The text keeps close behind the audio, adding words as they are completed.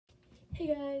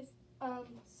Hey guys,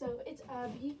 so it's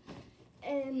Abby,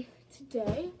 and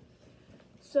today,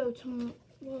 well,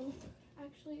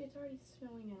 actually it's already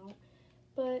snowing out,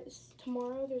 but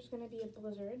tomorrow there's going to be a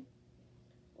blizzard,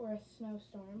 or a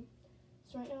snowstorm.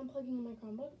 So right now I'm plugging in my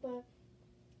Chromebook, but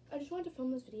I just wanted to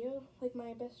film this video. Like,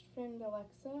 my best friend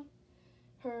Alexa,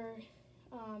 her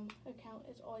account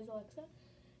is always Alexa.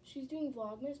 She's doing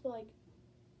Vlogmas, but like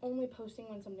only posting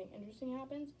when something interesting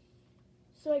happens.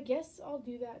 So I guess I'll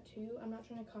do that too. I'm not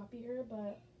trying to copy her,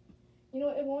 but you know,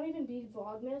 it won't even be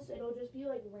Vlogmas. It'll just be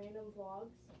like random vlogs.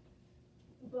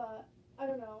 But I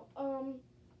don't know.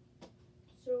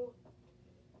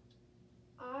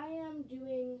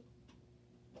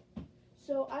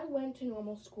 So I went to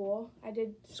normal school. I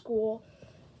did school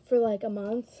for like a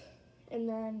month, and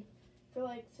then for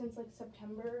like since like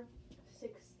September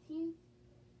 16th,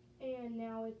 and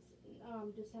now it's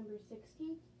December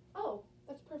 16th. Oh,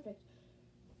 that's perfect.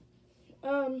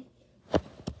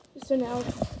 So now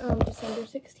it's December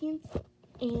 16th,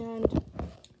 and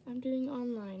I'm doing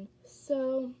online.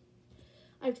 So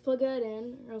I have to plug that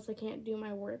in, or else I can't do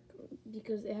my work,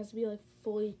 because it has to be like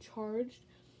fully charged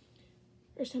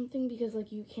or something, because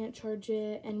like you can't charge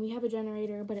it, and we have a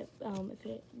generator, but if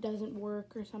it doesn't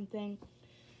work or something.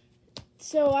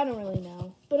 So I don't really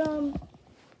know, but I'm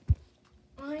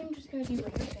just gonna do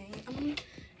like a thing. I'm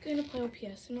gonna play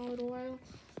OPS in a little while.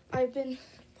 I've been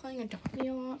playing Adopt Me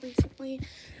a lot recently.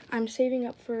 I'm saving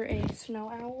up for a snow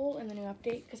owl in the new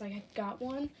update, because I got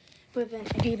one, but then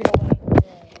I gave it away for a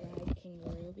rag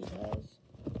kangaroo, because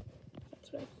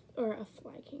that's what or a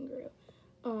fly kangaroo.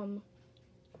 So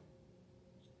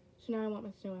now I want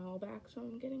my snow owl back, so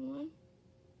I'm getting one.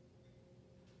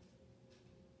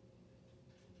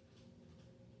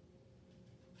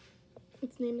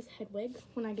 Its name is Hedwig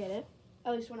when I get it.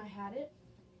 At least when I had it.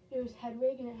 It was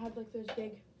Hedwig, and it had like those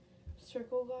big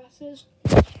circle glasses.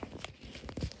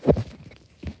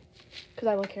 Because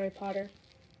I like Harry Potter.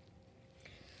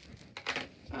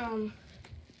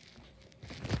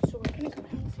 So we're gonna go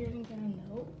downstairs and get a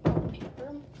note on paper.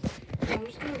 And I'm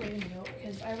just gonna write a note,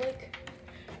 because I like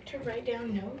to write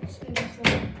down notes and just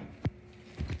like,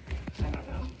 I don't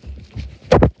know.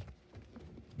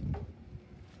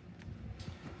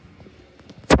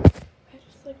 I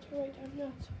just like to write down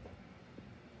notes.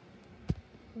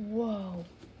 Whoa,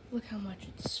 look how much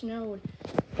it snowed.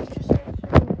 It just started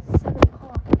snowing at 7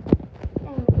 o'clock.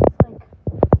 And it's like,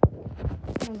 I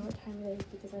don't know what time it is,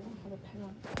 because I don't have a pen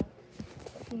on it.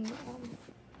 And,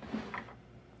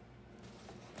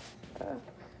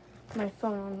 my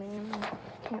phone on me, and I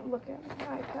can't look at my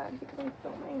iPad because I'm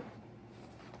filming.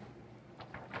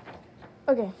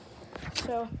 Okay,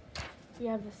 so we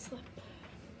have the slip,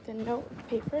 the note of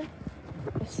paper,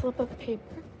 the slip of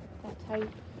paper. That's how you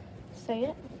say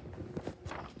it.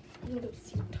 I'm gonna go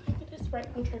see what time it is. Right,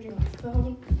 I'm charging my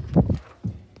phone,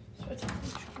 so it's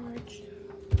fully charged.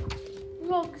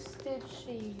 Look,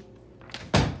 Stitchy.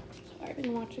 So I've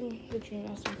been watching the Jane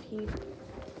SMP.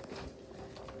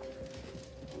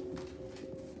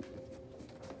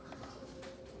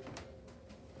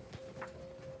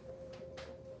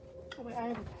 Oh wait, I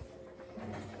have a pen.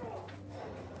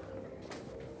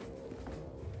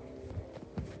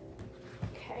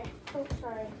 Okay. Oh,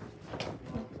 sorry.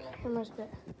 Camera's a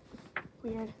bit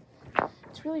weird.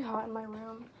 It's really hot in my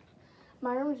room.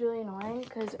 My room is really annoying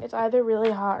because it's either really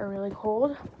hot or really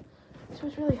cold. So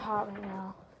it's really hot right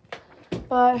now.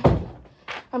 But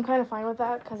I'm kind of fine with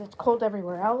that because it's cold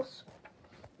everywhere else.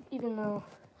 Even though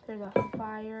there's a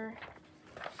fire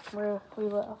where we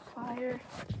lit a fire.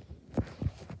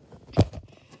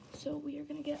 So we are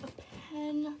gonna get a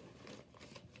pen.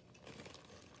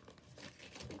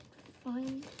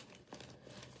 Find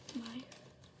my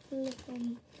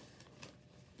flippin'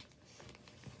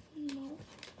 note.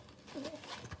 Okay.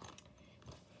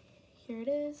 Here it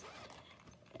is.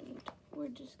 And we're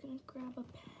just gonna grab a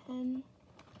pen.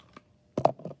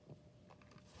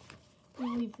 I'm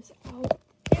gonna leave this out.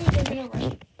 And we're gonna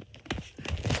write.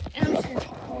 And I'm just gonna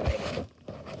talk already.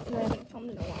 Because I haven't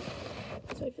filmed in a while.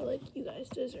 So I feel like you guys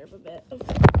deserve a bit of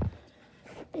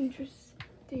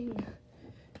interesting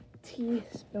tea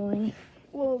spilling.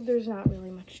 Well, there's not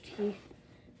really much tea.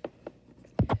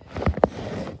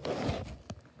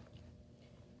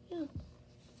 Yeah.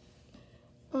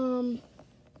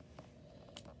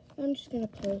 I'm just gonna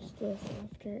post this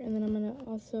after, and then I'm gonna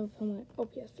also film an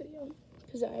OPS video,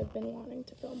 because I've been wanting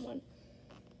to film one.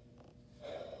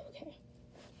 Okay.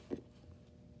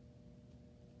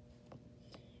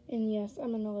 And yes,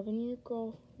 I'm an 11-year-old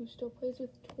girl who still plays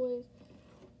with toys.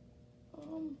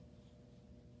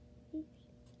 Oops.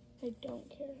 I don't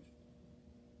care.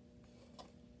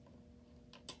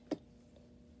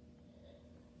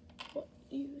 What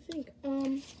do you think?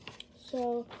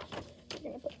 So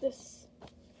we're gonna put this.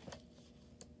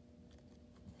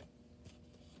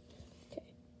 Okay.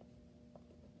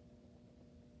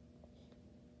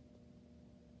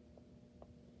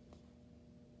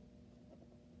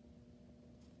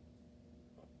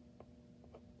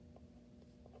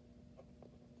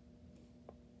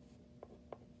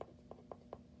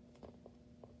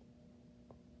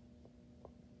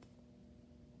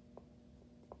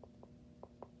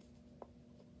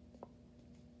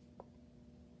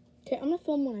 Okay, I'm gonna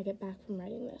film when I get back from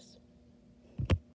writing this.